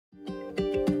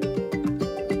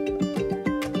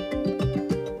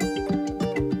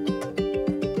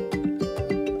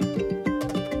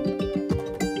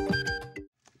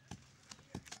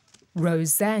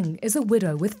Rose Zang is a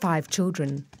widow with 5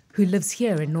 children who lives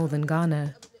here in northern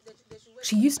Ghana.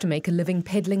 She used to make a living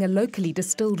peddling a locally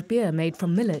distilled beer made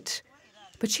from millet,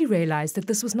 but she realized that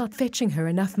this was not fetching her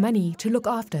enough money to look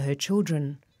after her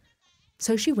children.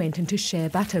 So she went into shea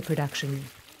butter production.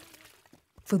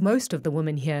 For most of the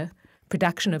women here,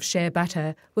 production of shea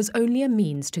butter was only a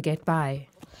means to get by.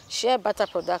 Shea butter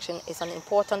production is an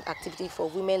important activity for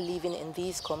women living in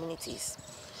these communities.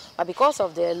 But because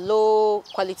of the low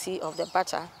quality of the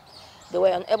butter, they were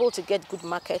unable to get good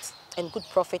markets and good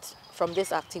profits from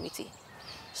this activity.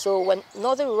 So when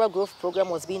Northern Rural Growth Program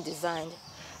was being designed,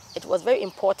 it was very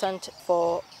important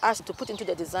for us to put into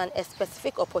the design a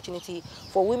specific opportunity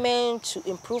for women to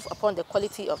improve upon the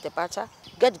quality of the butter,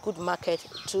 get good market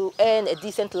to earn a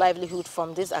decent livelihood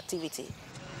from this activity.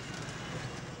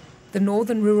 The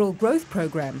Northern Rural Growth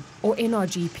Program, or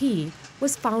NRGP,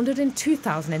 was founded in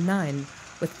 2009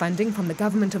 with funding from the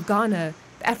Government of Ghana,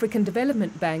 the African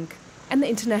Development Bank, and the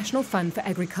International Fund for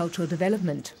Agricultural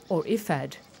Development, or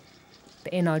IFAD.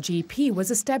 The NRGP was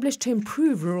established to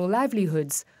improve rural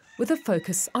livelihoods with a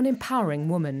focus on empowering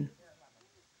women.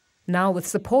 Now, with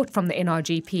support from the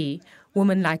NRGP,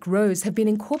 women like Rose have been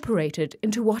incorporated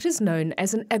into what is known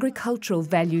as an agricultural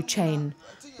value chain,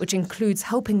 which includes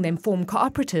helping them form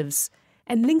cooperatives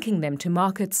and linking them to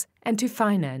markets and to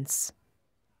finance.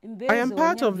 I am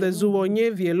part of the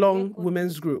Zuonye Vielong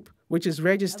Women's Group, which is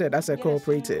registered as a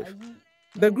cooperative.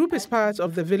 The group is part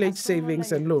of the Village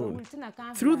Savings and Loan.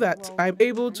 Through that, I'm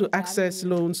able to access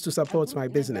loans to support my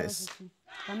business.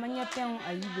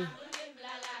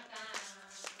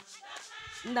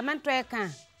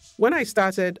 When I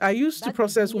started, I used to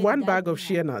process 1 bag of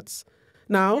shea nuts.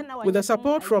 Now, with the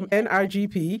support from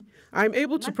NRGP, I'm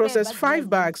able to process 5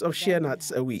 bags of shea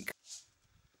nuts a week.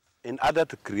 In order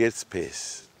to create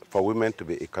space for women to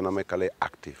be economically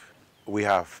active, we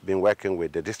have been working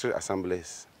with the district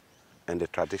assemblies and the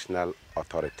traditional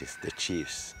authorities, the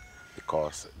chiefs,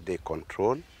 because they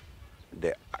control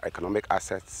the economic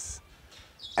assets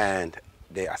and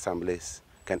the assemblies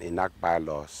can enact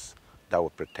bylaws that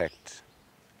will protect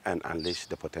and unleash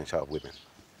the potential of women.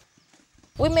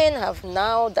 Women have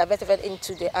now diversified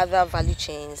into the other value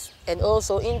chains and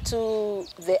also into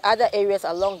the other areas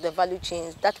along the value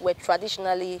chains that were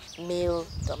traditionally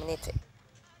male-dominated.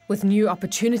 With new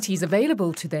opportunities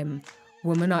available to them,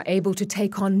 women are able to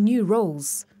take on new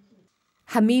roles.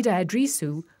 Hamida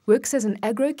Adrisu works as an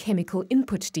agrochemical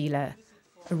input dealer,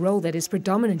 a role that is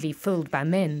predominantly filled by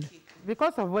men.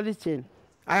 Because of value chain.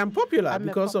 I am popular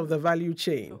because of the value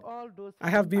chain. I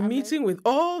have been meeting with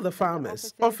all the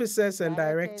farmers, officers and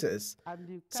directors.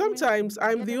 Sometimes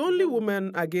I'm the only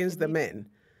woman against the men,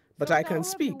 but I can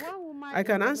speak. I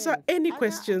can answer any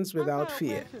questions without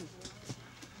fear.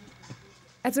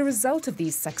 As a result of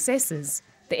these successes,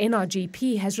 the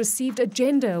NRGP has received a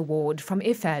gender award from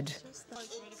IFAD.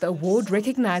 The award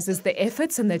recognizes the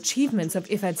efforts and the achievements of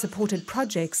IFAD-supported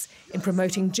projects in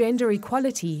promoting gender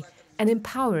equality and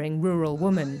empowering rural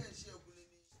women.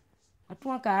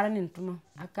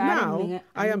 Now,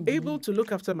 I am able to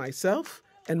look after myself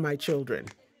and my children.